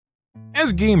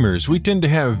As gamers, we tend to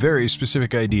have very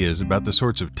specific ideas about the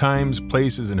sorts of times,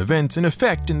 places, and events in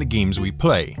effect in the games we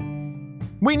play.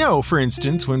 We know, for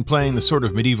instance, when playing the sort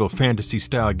of medieval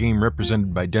fantasy-style game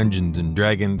represented by Dungeons &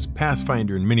 Dragons,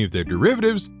 Pathfinder, and many of their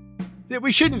derivatives, that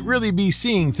we shouldn't really be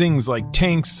seeing things like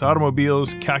tanks,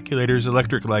 automobiles, calculators,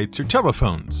 electric lights, or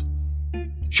telephones.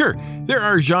 Sure, there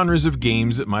are genres of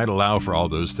games that might allow for all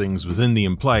those things within the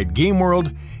implied game world,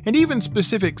 and even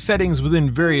specific settings within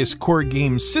various core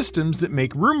game systems that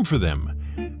make room for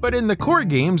them. But in the core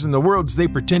games and the worlds they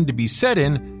pretend to be set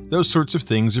in, those sorts of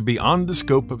things are beyond the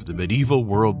scope of the medieval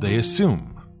world they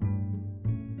assume.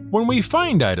 When we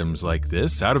find items like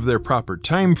this out of their proper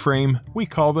time frame, we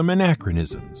call them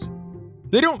anachronisms.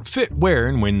 They don't fit where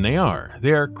and when they are.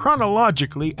 They are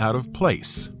chronologically out of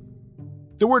place.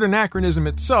 The word anachronism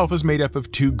itself is made up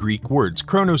of two Greek words,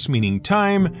 chronos meaning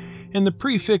time, and the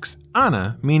prefix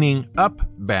ana meaning up,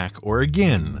 back, or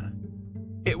again.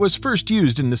 It was first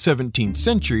used in the 17th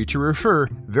century to refer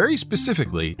very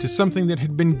specifically to something that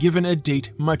had been given a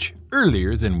date much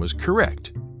earlier than was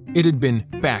correct. It had been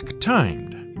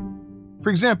back-timed. For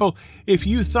example, if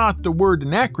you thought the word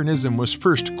anachronism was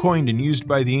first coined and used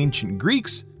by the ancient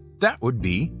Greeks, that would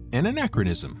be an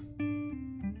anachronism.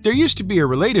 There used to be a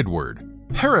related word,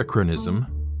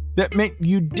 parachronism, that meant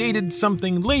you dated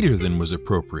something later than was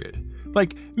appropriate,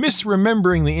 like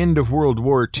misremembering the end of World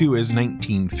War II as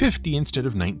 1950 instead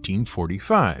of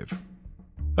 1945.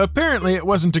 Apparently it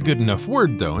wasn't a good enough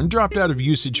word though, and dropped out of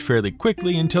usage fairly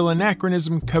quickly until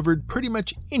anachronism covered pretty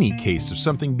much any case of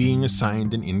something being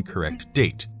assigned an incorrect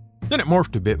date. Then it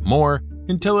morphed a bit more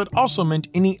until it also meant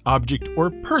any object or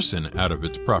person out of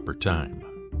its proper time.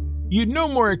 You'd no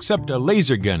more accept a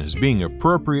laser gun as being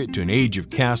appropriate to an age of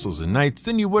castles and knights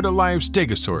than you would a live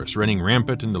stegosaurus running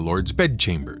rampant in the Lord's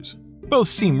bedchambers. Both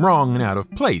seem wrong and out of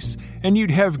place, and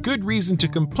you'd have good reason to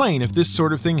complain if this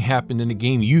sort of thing happened in a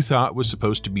game you thought was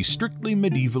supposed to be strictly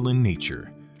medieval in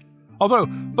nature. Although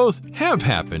both have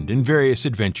happened in various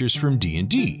adventures from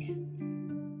D&D.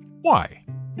 Why?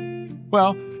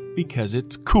 Well, because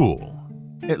it's cool,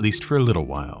 at least for a little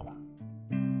while.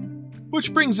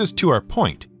 Which brings us to our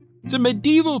point. The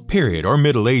medieval period, or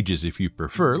Middle Ages if you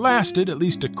prefer, lasted, at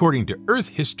least according to Earth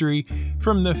history,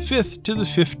 from the 5th to the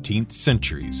 15th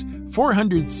centuries,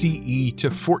 400 CE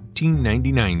to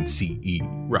 1499 CE,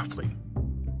 roughly.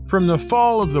 From the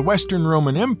fall of the Western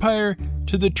Roman Empire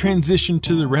to the transition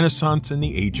to the Renaissance and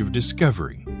the Age of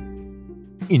Discovery.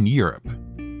 In Europe,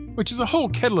 which is a whole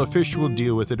kettle of fish we'll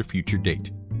deal with at a future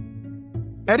date.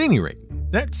 At any rate,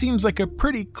 that seems like a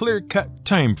pretty clear-cut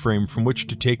time frame from which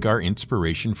to take our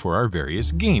inspiration for our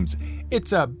various games.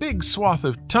 It's a big swath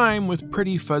of time with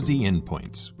pretty fuzzy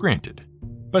endpoints, granted.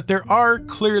 But there are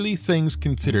clearly things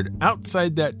considered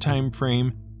outside that time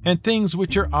frame and things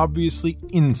which are obviously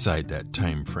inside that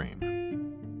time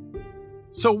frame.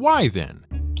 So why then,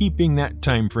 keeping that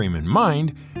time frame in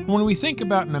mind, when we think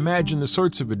about and imagine the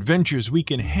sorts of adventures we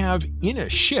can have in a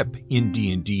ship in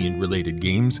D&D and related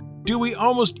games, do we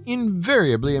almost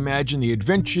invariably imagine the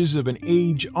adventures of an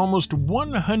age almost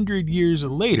 100 years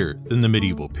later than the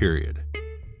medieval period?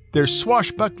 There's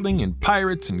swashbuckling and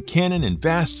pirates and cannon and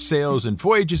vast sails and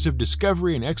voyages of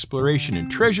discovery and exploration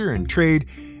and treasure and trade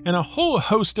and a whole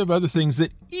host of other things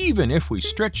that, even if we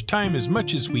stretch time as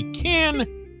much as we can,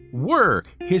 were,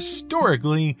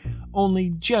 historically, only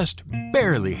just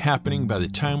barely happening by the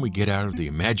time we get out of the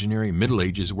imaginary Middle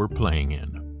Ages we're playing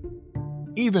in.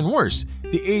 Even worse,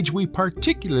 the age we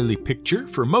particularly picture,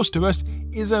 for most of us,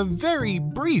 is a very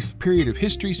brief period of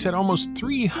history set almost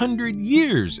 300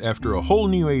 years after a whole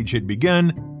new age had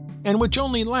begun, and which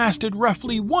only lasted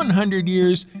roughly 100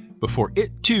 years before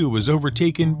it too was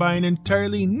overtaken by an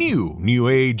entirely new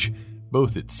age,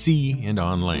 both at sea and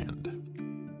on land.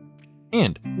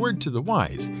 And, word to the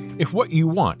wise, if what you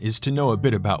want is to know a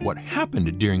bit about what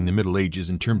happened during the Middle Ages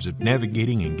in terms of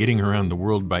navigating and getting around the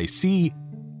world by sea,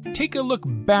 take a look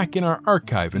back in our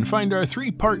archive and find our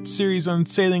 3-part series on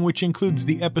sailing, which includes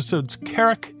the episodes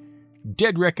Carrack,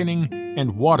 Dead Reckoning,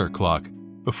 and Water Clock,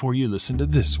 before you listen to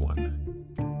this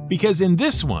one. Because in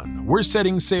this one, we're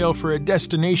setting sail for a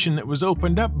destination that was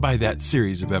opened up by that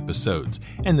series of episodes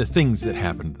and the things that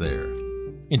happened there.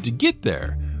 And to get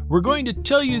there, we're going to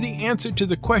tell you the answer to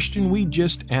the question we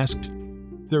just asked.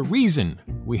 The reason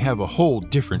we have a whole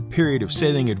different period of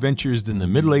sailing adventures than the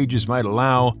Middle Ages might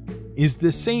allow is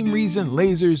the same reason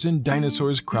lasers and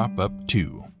dinosaurs crop up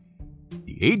too.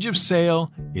 The Age of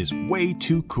Sail is way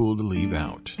too cool to leave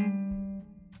out.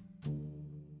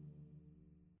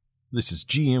 This is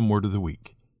GM Word of the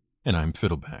Week, and I'm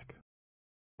Fiddleback.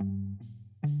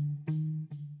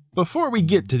 Before we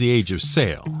get to the Age of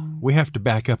Sail, we have to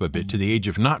back up a bit to the age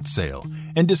of knot sail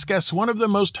and discuss one of the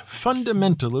most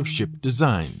fundamental of ship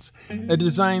designs, a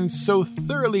design so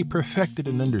thoroughly perfected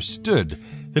and understood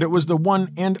that it was the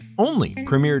one and only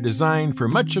premier design for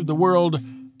much of the world,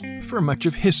 for much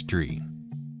of history.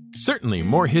 Certainly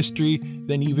more history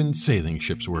than even sailing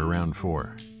ships were around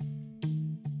for.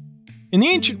 In the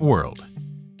ancient world,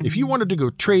 if you wanted to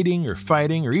go trading or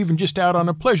fighting or even just out on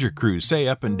a pleasure cruise, say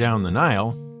up and down the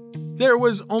Nile, there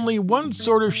was only one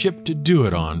sort of ship to do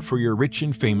it on for your rich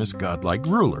and famous godlike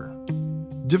ruler.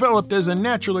 Developed as a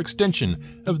natural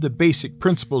extension of the basic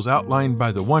principles outlined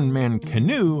by the one-man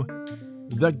canoe,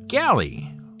 the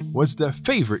galley was the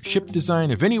favorite ship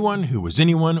design of anyone who was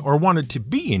anyone or wanted to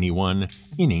be anyone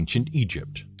in ancient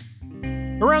Egypt.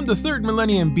 Around the 3rd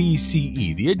millennium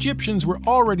BCE, the Egyptians were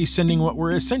already sending what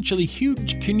were essentially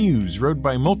huge canoes rowed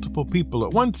by multiple people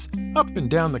at once up and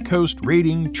down the coast,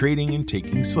 raiding, trading, and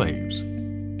taking slaves.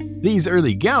 These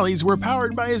early galleys were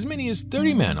powered by as many as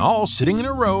 30 men, all sitting in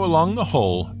a row along the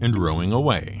hull and rowing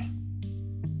away.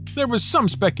 There was some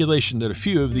speculation that a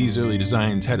few of these early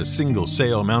designs had a single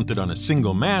sail mounted on a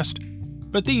single mast,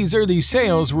 but these early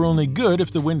sails were only good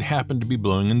if the wind happened to be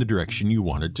blowing in the direction you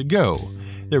wanted to go.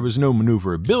 There was no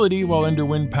maneuverability while under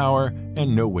wind power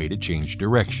and no way to change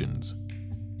directions.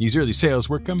 These early sails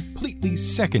were completely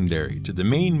secondary to the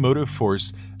main motive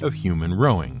force of human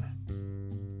rowing.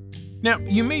 Now,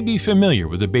 you may be familiar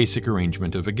with the basic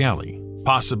arrangement of a galley.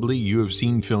 Possibly you have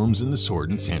seen films in the sword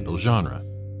and sandal genre.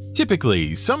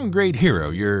 Typically, some great hero,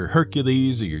 your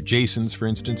Hercules or your Jasons for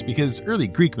instance, because early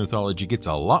Greek mythology gets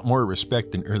a lot more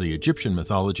respect than early Egyptian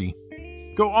mythology,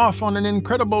 go off on an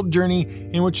incredible journey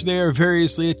in which they are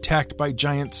variously attacked by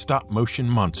giant stop-motion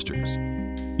monsters.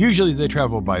 Usually they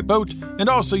travel by boat, and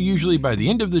also usually by the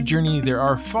end of the journey there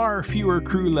are far fewer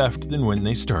crew left than when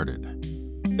they started.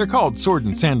 They're called sword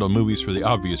and sandal movies for the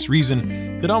obvious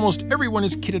reason that almost everyone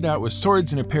is kitted out with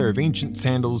swords and a pair of ancient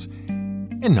sandals,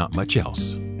 and not much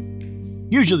else.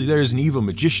 Usually there is an evil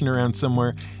magician around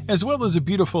somewhere, as well as a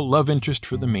beautiful love interest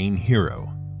for the main hero.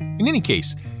 In any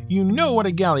case, you know what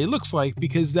a galley looks like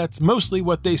because that's mostly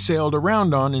what they sailed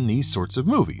around on in these sorts of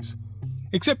movies.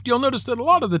 Except you'll notice that a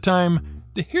lot of the time,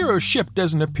 the hero's ship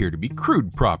doesn't appear to be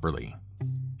crewed properly.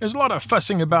 There's a lot of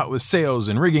fussing about with sails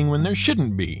and rigging when there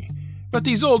shouldn't be, but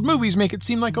these old movies make it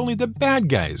seem like only the bad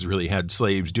guys really had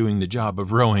slaves doing the job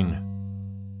of rowing.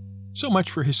 So much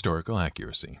for historical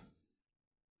accuracy.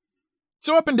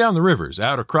 So up and down the rivers,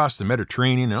 out across the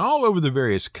Mediterranean, and all over the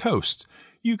various coasts,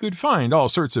 you could find all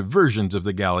sorts of versions of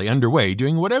the galley underway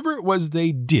doing whatever it was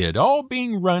they did, all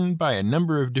being run by a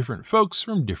number of different folks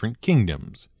from different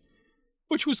kingdoms.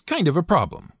 Which was kind of a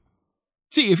problem.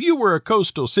 See, if you were a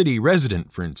coastal city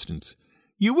resident, for instance,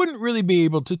 you wouldn't really be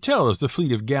able to tell if the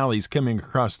fleet of galleys coming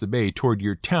across the bay toward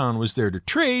your town was there to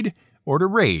trade or to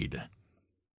raid.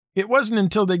 It wasn't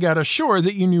until they got ashore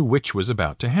that you knew which was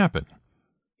about to happen.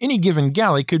 Any given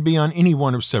galley could be on any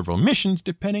one of several missions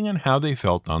depending on how they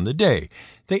felt on the day.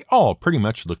 They all pretty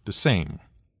much looked the same.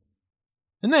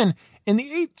 And then, in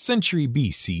the 8th century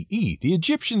BCE, the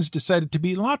Egyptians decided to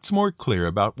be lots more clear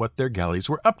about what their galleys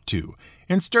were up to,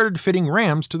 and started fitting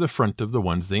rams to the front of the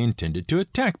ones they intended to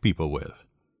attack people with.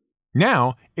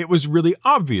 Now, it was really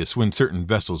obvious when certain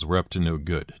vessels were up to no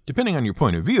good, depending on your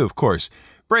point of view, of course.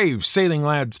 Brave sailing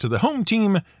lads to the home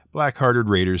team, black-hearted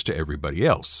raiders to everybody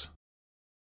else.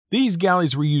 These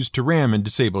galleys were used to ram and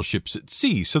disable ships at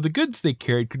sea, so the goods they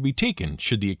carried could be taken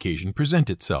should the occasion present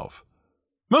itself.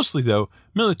 Mostly, though,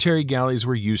 military galleys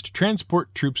were used to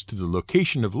transport troops to the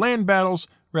location of land battles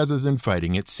rather than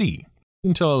fighting at sea,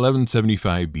 until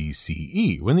 1175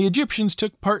 BCE, when the Egyptians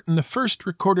took part in the first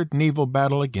recorded naval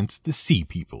battle against the Sea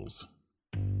Peoples.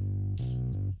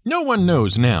 No one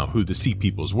knows now who the Sea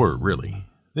Peoples were, really.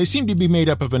 They seem to be made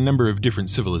up of a number of different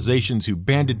civilizations who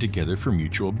banded together for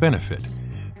mutual benefit.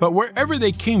 But wherever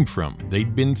they came from,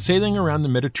 they'd been sailing around the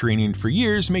Mediterranean for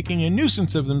years, making a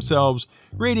nuisance of themselves,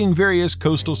 raiding various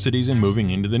coastal cities and moving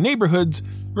into the neighborhoods,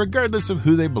 regardless of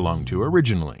who they belonged to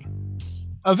originally.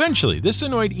 Eventually, this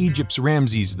annoyed Egypt's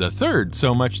Ramses III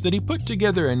so much that he put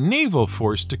together a naval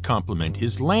force to complement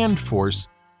his land force,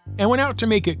 and went out to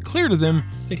make it clear to them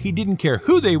that he didn't care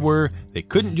who they were, they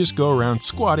couldn't just go around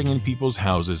squatting in people's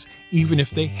houses, even if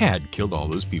they had killed all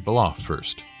those people off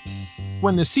first.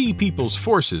 When the Sea People's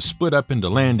forces split up into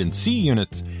land and sea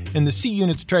units, and the sea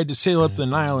units tried to sail up the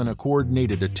Nile in a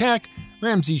coordinated attack,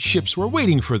 Ramses' ships were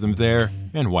waiting for them there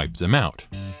and wiped them out.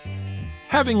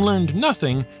 Having learned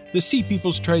nothing, the Sea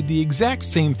Peoples tried the exact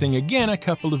same thing again a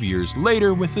couple of years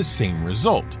later with the same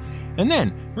result. And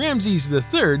then, Ramses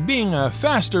III, being a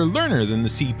faster learner than the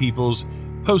Sea Peoples,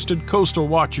 posted coastal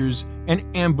watchers, and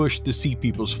ambushed the Sea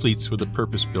People's fleets with a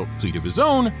purpose-built fleet of his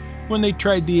own when they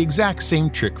tried the exact same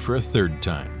trick for a third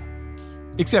time.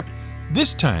 Except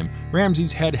this time,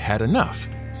 Ramses had had enough,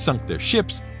 sunk their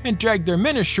ships, and dragged their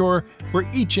men ashore, where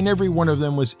each and every one of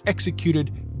them was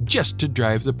executed just to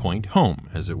drive the point home,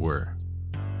 as it were.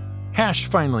 Hash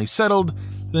finally settled,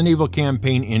 the naval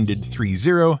campaign ended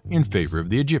 3-0 in favor of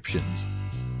the Egyptians.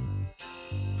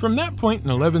 From that point in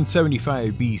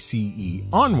 1175 BCE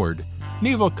onward,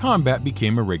 naval combat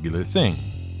became a regular thing.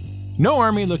 No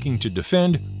army looking to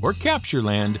defend or capture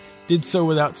land did so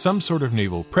without some sort of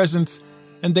naval presence,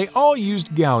 and they all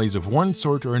used galleys of one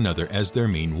sort or another as their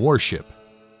main warship.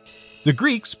 The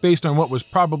Greeks, based on what was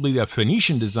probably a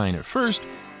Phoenician design at first,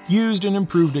 used and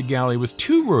improved a galley with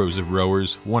 2 rows of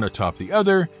rowers, one atop the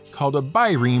other, called a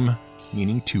bireme,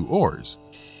 meaning 2 oars.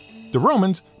 The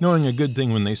Romans, knowing a good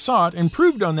thing when they saw it,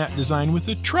 improved on that design with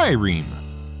a trireme,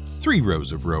 3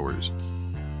 rows of rowers.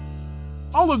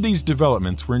 All of these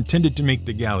developments were intended to make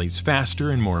the galleys faster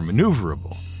and more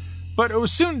maneuverable, but it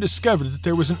was soon discovered that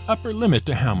there was an upper limit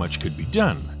to how much could be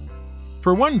done.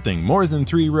 For one thing, more than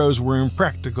 3 rows were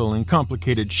impractical and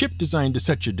complicated ship design to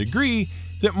such a degree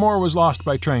that more was lost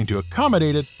by trying to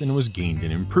accommodate it than was gained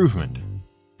in improvement.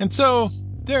 And so,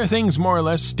 there things more or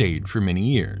less stayed for many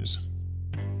years.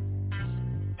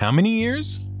 How many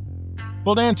years?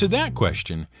 Well, to answer that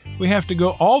question, we have to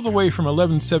go all the way from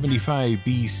 1175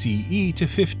 BCE to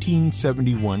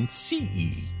 1571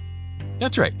 CE.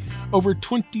 That's right, over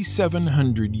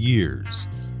 2,700 years.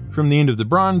 From the end of the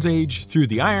Bronze Age, through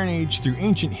the Iron Age, through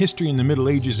ancient history in the Middle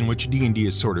Ages in which D&D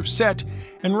is sort of set,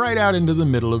 and right out into the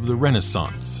middle of the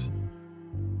Renaissance.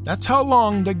 That's how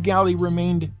long the galley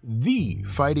remained the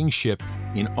fighting ship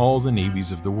in all the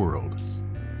navies of the world.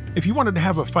 If you wanted to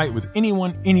have a fight with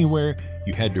anyone, anywhere,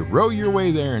 you had to row your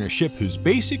way there in a ship whose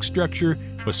basic structure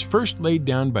was first laid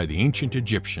down by the ancient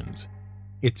Egyptians.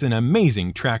 It's an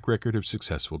amazing track record of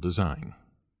successful design.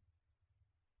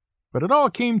 But it all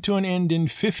came to an end in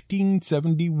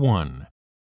 1571,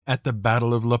 at the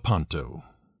Battle of Lepanto.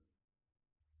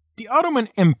 The Ottoman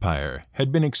Empire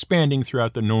had been expanding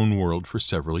throughout the known world for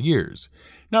several years.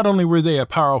 Not only were they a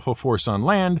powerful force on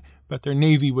land, but their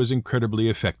navy was incredibly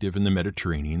effective in the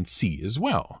Mediterranean Sea as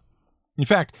well. In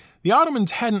fact, the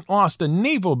Ottomans hadn't lost a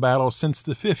naval battle since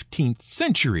the 15th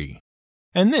century,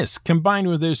 and this, combined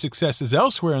with their successes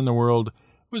elsewhere in the world,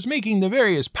 was making the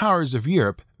various powers of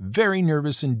Europe very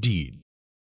nervous indeed.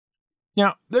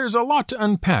 Now, there's a lot to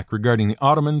unpack regarding the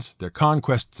Ottomans, their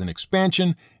conquests and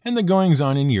expansion, and the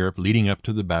goings-on in Europe leading up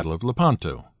to the Battle of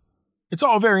Lepanto. It's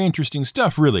all very interesting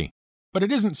stuff, really, but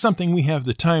it isn't something we have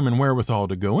the time and wherewithal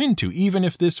to go into, even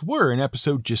if this were an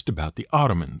episode just about the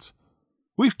Ottomans.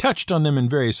 We've touched on them in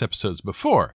various episodes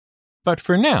before, but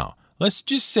for now, let's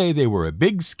just say they were a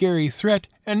big, scary threat,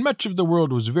 and much of the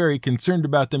world was very concerned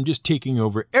about them just taking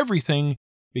over everything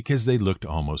because they looked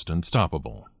almost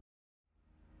unstoppable.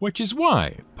 Which is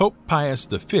why Pope Pius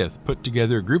V put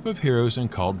together a group of heroes and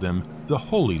called them the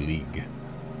Holy League.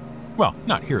 Well,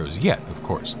 not heroes yet, of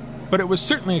course, but it was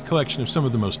certainly a collection of some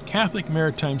of the most Catholic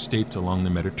maritime states along the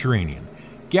Mediterranean,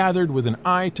 gathered with an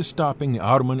eye to stopping the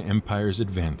Ottoman Empire's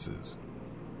advances.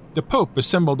 The Pope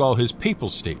assembled all his papal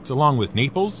states, along with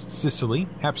Naples, Sicily,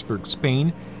 Habsburg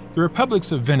Spain, the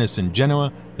republics of Venice and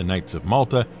Genoa, the Knights of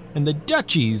Malta, and the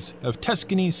duchies of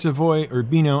Tuscany, Savoy,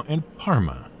 Urbino, and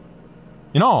Parma.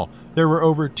 In all, there were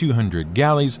over 200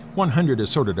 galleys, 100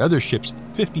 assorted other ships,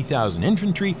 50,000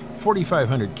 infantry,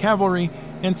 4,500 cavalry,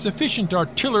 and sufficient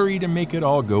artillery to make it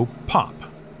all go pop.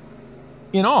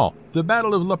 In all, the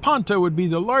Battle of Lepanto would be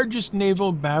the largest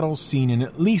naval battle seen in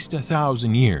at least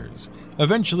 1,000 years,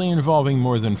 eventually involving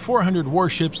more than 400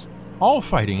 warships, all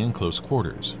fighting in close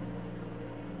quarters.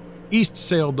 East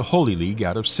sailed the Holy League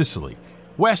out of Sicily.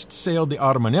 West sailed the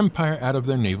Ottoman Empire out of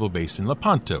their naval base in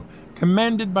Lepanto,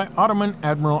 commanded by Ottoman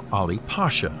Admiral Ali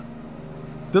Pasha.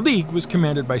 The League was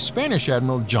commanded by Spanish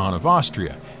Admiral John of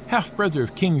Austria, half-brother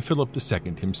of King Philip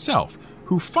II himself,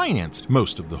 who financed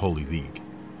most of the Holy League.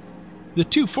 The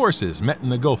two forces met in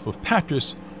the Gulf of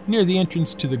Patras, near the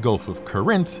entrance to the Gulf of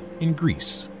Corinth in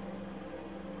Greece.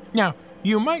 Now,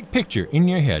 you might picture in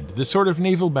your head the sort of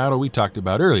naval battle we talked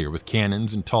about earlier with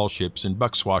cannons and tall ships and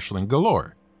buck-swashling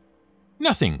galore.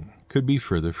 Nothing could be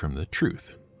further from the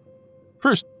truth.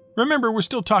 First, remember we're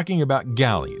still talking about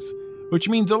galleys, which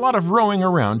means a lot of rowing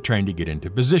around trying to get into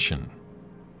position.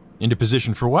 Into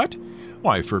position for what?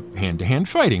 Why, for hand-to-hand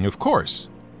fighting, of course.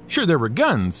 Sure, there were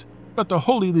guns, but the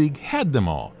Holy League had them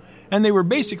all, and they were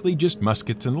basically just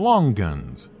muskets and long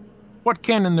guns. What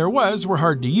cannon there was were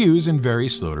hard to use and very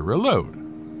slow to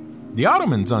reload. The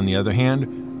Ottomans, on the other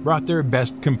hand, brought their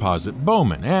best composite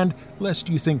bowmen, and, lest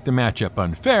you think the matchup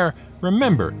unfair,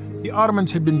 remember, the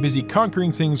Ottomans had been busy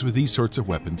conquering things with these sorts of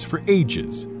weapons for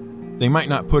ages. They might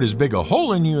not put as big a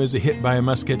hole in you as a hit by a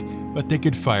musket, but they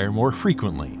could fire more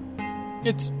frequently.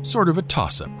 It's sort of a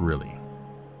toss-up, really.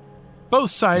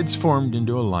 Both sides formed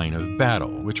into a line of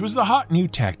battle, which was the hot new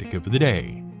tactic of the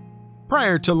day.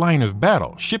 Prior to line of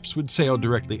battle, ships would sail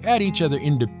directly at each other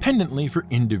independently for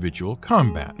individual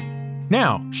combat.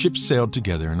 Now, ships sailed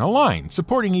together in a line,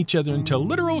 supporting each other until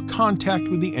literal contact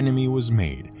with the enemy was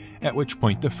made, at which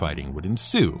point the fighting would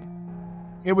ensue.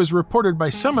 It was reported by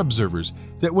some observers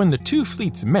that when the two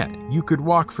fleets met, you could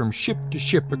walk from ship to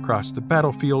ship across the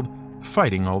battlefield,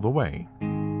 fighting all the way.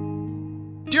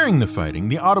 During the fighting,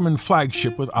 the Ottoman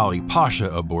flagship with Ali Pasha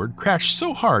aboard crashed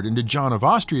so hard into John of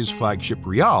Austria's flagship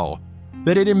Real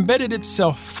that it embedded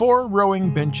itself 4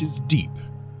 rowing benches deep.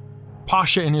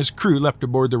 Pasha and his crew leapt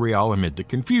aboard the Real amid the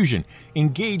confusion,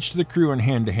 engaged the crew in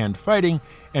hand-to-hand fighting,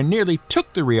 and nearly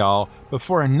took the Real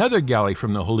before another galley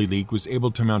from the Holy League was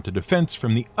able to mount a defense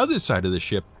from the other side of the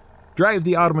ship, drive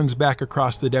the Ottomans back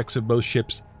across the decks of both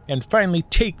ships, and finally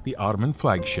take the Ottoman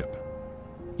flagship.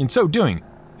 In so doing,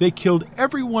 they killed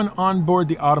everyone on board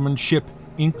the Ottoman ship,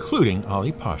 including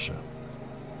Ali Pasha.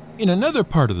 In another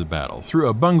part of the battle, through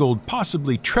a bungled,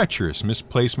 possibly treacherous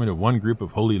misplacement of one group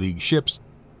of Holy League ships,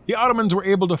 the Ottomans were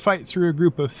able to fight through a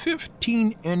group of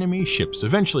 15 enemy ships,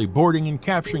 eventually boarding and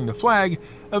capturing the flag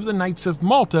of the Knights of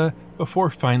Malta before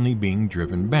finally being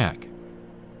driven back.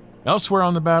 Elsewhere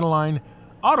on the battle line,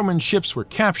 Ottoman ships were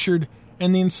captured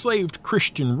and the enslaved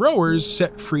Christian rowers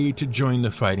set free to join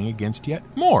the fighting against yet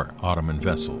more Ottoman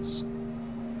vessels.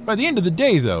 By the end of the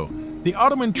day, though, the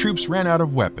Ottoman troops ran out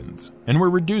of weapons and were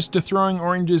reduced to throwing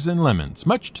oranges and lemons,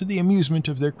 much to the amusement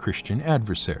of their Christian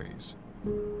adversaries.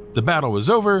 The battle was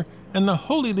over, and the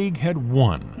Holy League had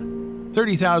won.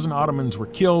 30,000 Ottomans were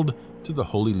killed to the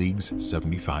Holy League's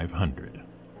 7,500.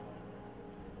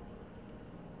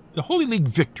 The Holy League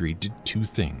victory did 2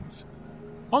 things.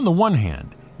 On the one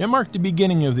hand, it marked the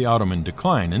beginning of the Ottoman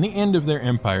decline and the end of their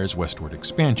empire's westward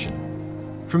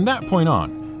expansion. From that point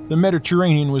on, the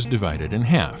Mediterranean was divided in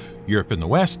half, Europe in the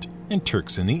west and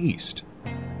Turks in the east.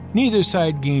 Neither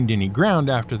side gained any ground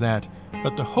after that,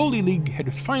 but the Holy League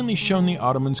had finally shown the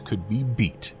Ottomans could be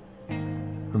beat.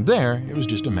 From there, it was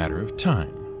just a matter of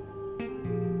time.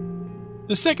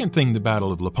 The second thing the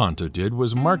Battle of Lepanto did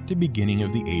was mark the beginning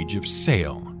of the Age of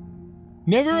Sail.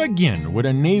 Never again would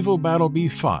a naval battle be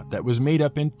fought that was made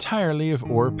up entirely of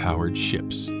oar-powered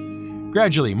ships.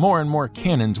 Gradually, more and more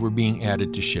cannons were being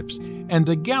added to ships, and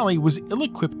the galley was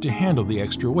ill-equipped to handle the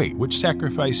extra weight, which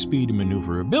sacrificed speed and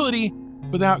maneuverability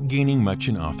without gaining much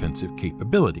in offensive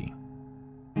capability.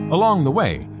 Along the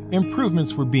way,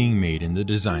 improvements were being made in the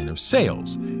design of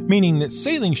sails, meaning that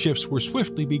sailing ships were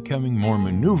swiftly becoming more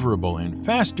maneuverable and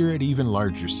faster at even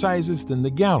larger sizes than the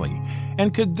galley,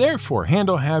 and could therefore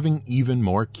handle having even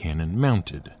more cannon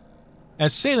mounted.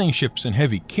 As sailing ships and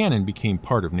heavy cannon became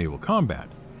part of naval combat,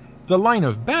 the line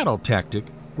of battle tactic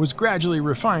was gradually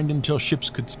refined until ships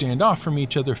could stand off from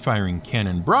each other, firing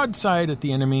cannon broadside at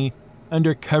the enemy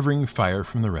under covering fire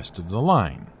from the rest of the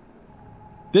line.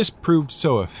 This proved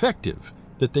so effective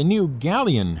that the new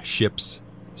galleon ships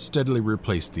steadily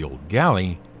replaced the old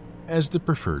galley as the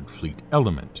preferred fleet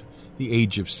element. The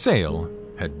Age of Sail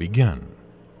had begun.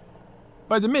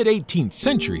 By the mid-18th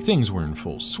century, things were in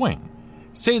full swing.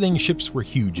 Sailing ships were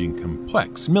huge and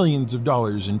complex. Millions of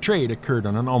dollars in trade occurred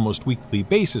on an almost weekly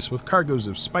basis, with cargoes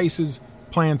of spices,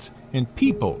 plants, and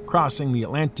people crossing the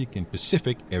Atlantic and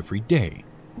Pacific every day.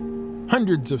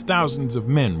 Hundreds of thousands of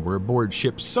men were aboard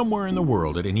ships somewhere in the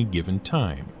world at any given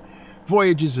time.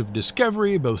 Voyages of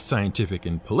discovery, both scientific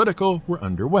and political, were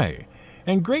underway,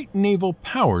 and great naval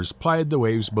powers plied the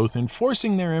waves, both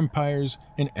enforcing their empires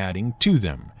and adding to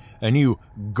them. A new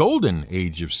golden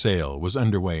age of sail was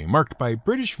underway, marked by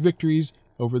British victories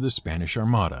over the Spanish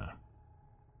Armada.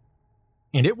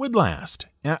 And it would last,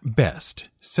 at best,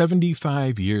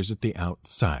 75 years at the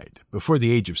outside, before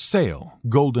the Age of Sail,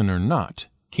 golden or not,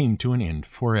 came to an end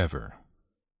forever.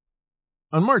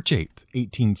 On March 8,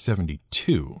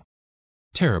 1872,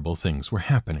 terrible things were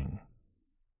happening.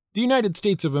 The United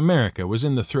States of America was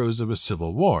in the throes of a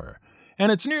civil war,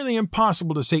 and it's nearly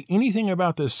impossible to say anything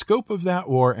about the scope of that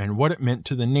war and what it meant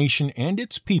to the nation and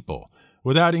its people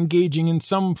without engaging in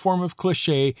some form of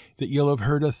cliché that you'll have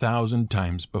heard 1,000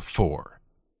 times before.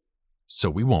 So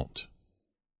we won't.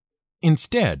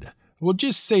 Instead, we'll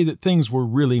just say that things were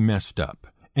really messed up,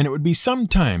 and it would be some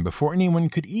time before anyone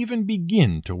could even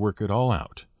begin to work it all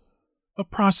out. A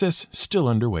process still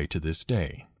underway to this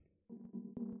day.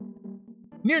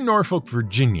 Near Norfolk,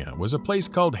 Virginia, was a place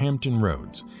called Hampton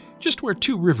Roads, just where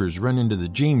two rivers run into the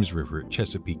James River at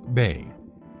Chesapeake Bay.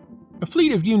 A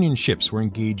fleet of Union ships were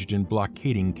engaged in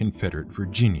blockading Confederate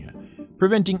Virginia,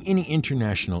 preventing any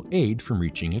international aid from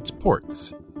reaching its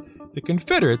ports. The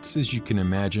Confederates, as you can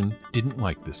imagine, didn't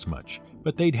like this much,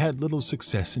 but they'd had little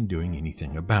success in doing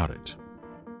anything about it.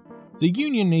 The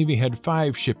Union Navy had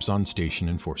 5 ships on station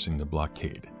enforcing the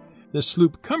blockade. The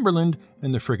sloop Cumberland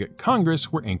and the frigate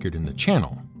Congress were anchored in the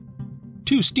channel.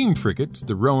 2 steam frigates,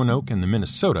 the Roanoke and the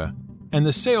Minnesota, and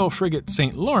the sail frigate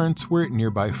St. Lawrence were at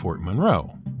nearby Fort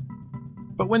Monroe.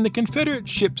 But when the Confederate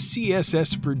ship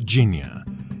CSS Virginia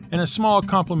and a small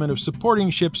complement of supporting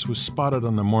ships was spotted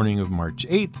on the morning of March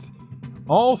 8th,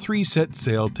 all 3 set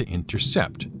sail to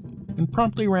intercept and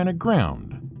promptly ran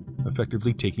aground,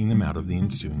 effectively taking them out of the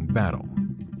ensuing battle.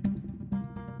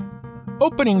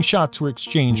 Opening shots were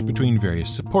exchanged between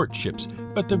various support ships,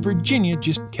 but the Virginia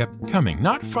just kept coming,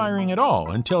 not firing at all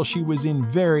until she was in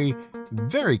very,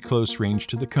 very close range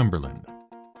to the Cumberland.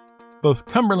 Both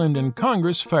Cumberland and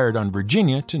Congress fired on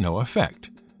Virginia to no effect.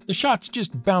 The shots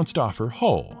just bounced off her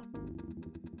hull.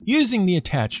 Using the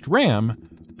attached ram,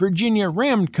 Virginia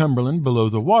rammed Cumberland below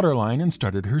the waterline and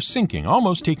started her sinking,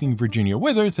 almost taking Virginia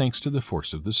with her thanks to the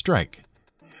force of the strike.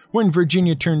 When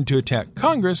Virginia turned to attack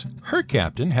Congress, her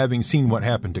captain, having seen what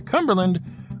happened to Cumberland,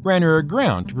 ran her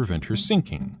aground to prevent her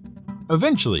sinking.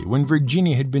 Eventually, when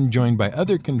Virginia had been joined by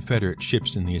other Confederate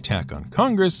ships in the attack on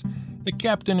Congress, the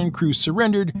captain and crew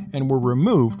surrendered and were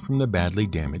removed from the badly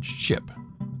damaged ship.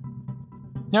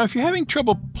 Now, if you're having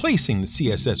trouble placing the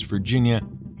CSS Virginia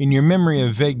in your memory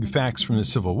of vague facts from the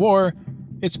Civil War,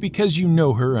 it's because you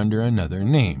know her under another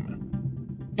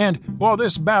name. And while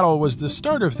this battle was the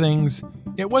start of things,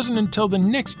 it wasn't until the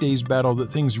next day's battle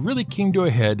that things really came to a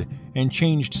head and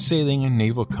changed sailing and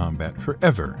naval combat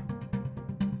forever.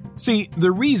 See,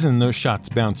 the reason those shots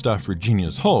bounced off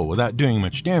Virginia's hull without doing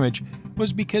much damage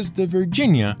was because the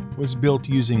Virginia was built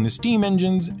using the steam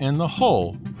engines and the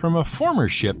hull from a former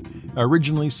ship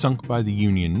originally sunk by the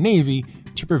Union Navy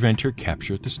to prevent her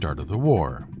capture at the start of the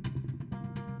war.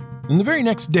 And the very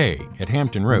next day, at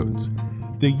Hampton Roads,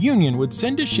 the Union would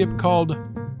send a ship called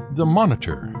the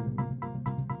Monitor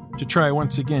to try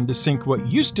once again to sink what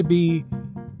used to be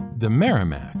the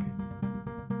Merrimac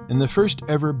in the first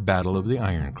ever Battle of the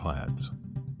Ironclads,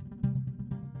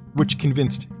 which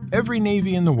convinced every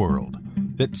navy in the world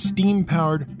that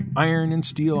steam-powered iron and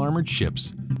steel-armored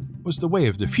ships was the way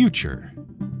of the future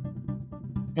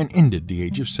and ended the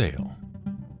Age of Sail.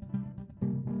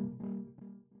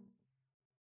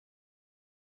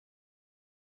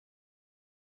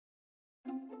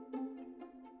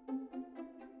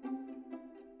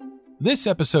 This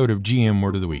episode of GM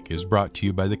Word of the Week is brought to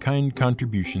you by the kind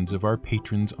contributions of our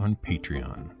patrons on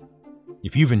Patreon.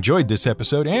 If you've enjoyed this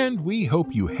episode, and we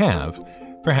hope you have,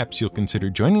 perhaps you'll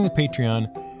consider joining the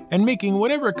Patreon and making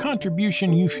whatever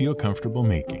contribution you feel comfortable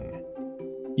making.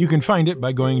 You can find it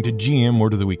by going to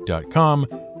gmwordoftheweek.com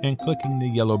and clicking the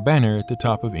yellow banner at the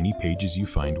top of any pages you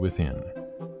find within.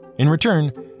 In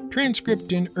return,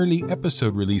 transcript and early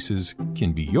episode releases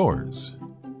can be yours,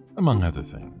 among other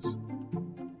things.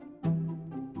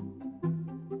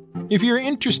 If you're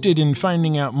interested in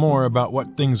finding out more about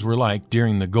what things were like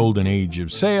during the golden age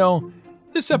of sail,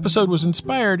 this episode was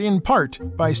inspired in part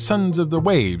by Sons of the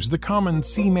Waves, the Common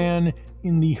Seaman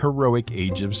in the Heroic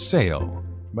Age of Sail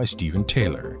by Stephen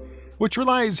Taylor, which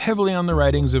relies heavily on the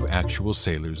writings of actual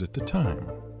sailors at the time.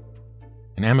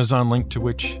 An Amazon link to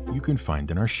which you can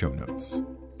find in our show notes.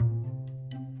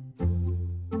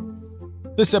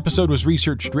 This episode was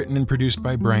researched, written, and produced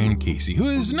by Brian Casey, who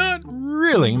is not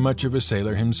really much of a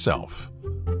sailor himself,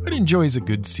 but enjoys a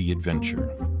good sea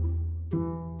adventure.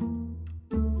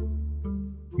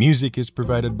 Music is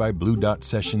provided by Blue Dot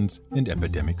Sessions and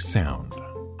Epidemic Sound.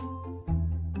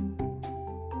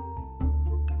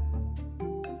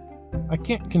 I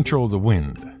can't control the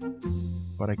wind,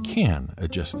 but I can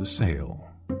adjust the sail.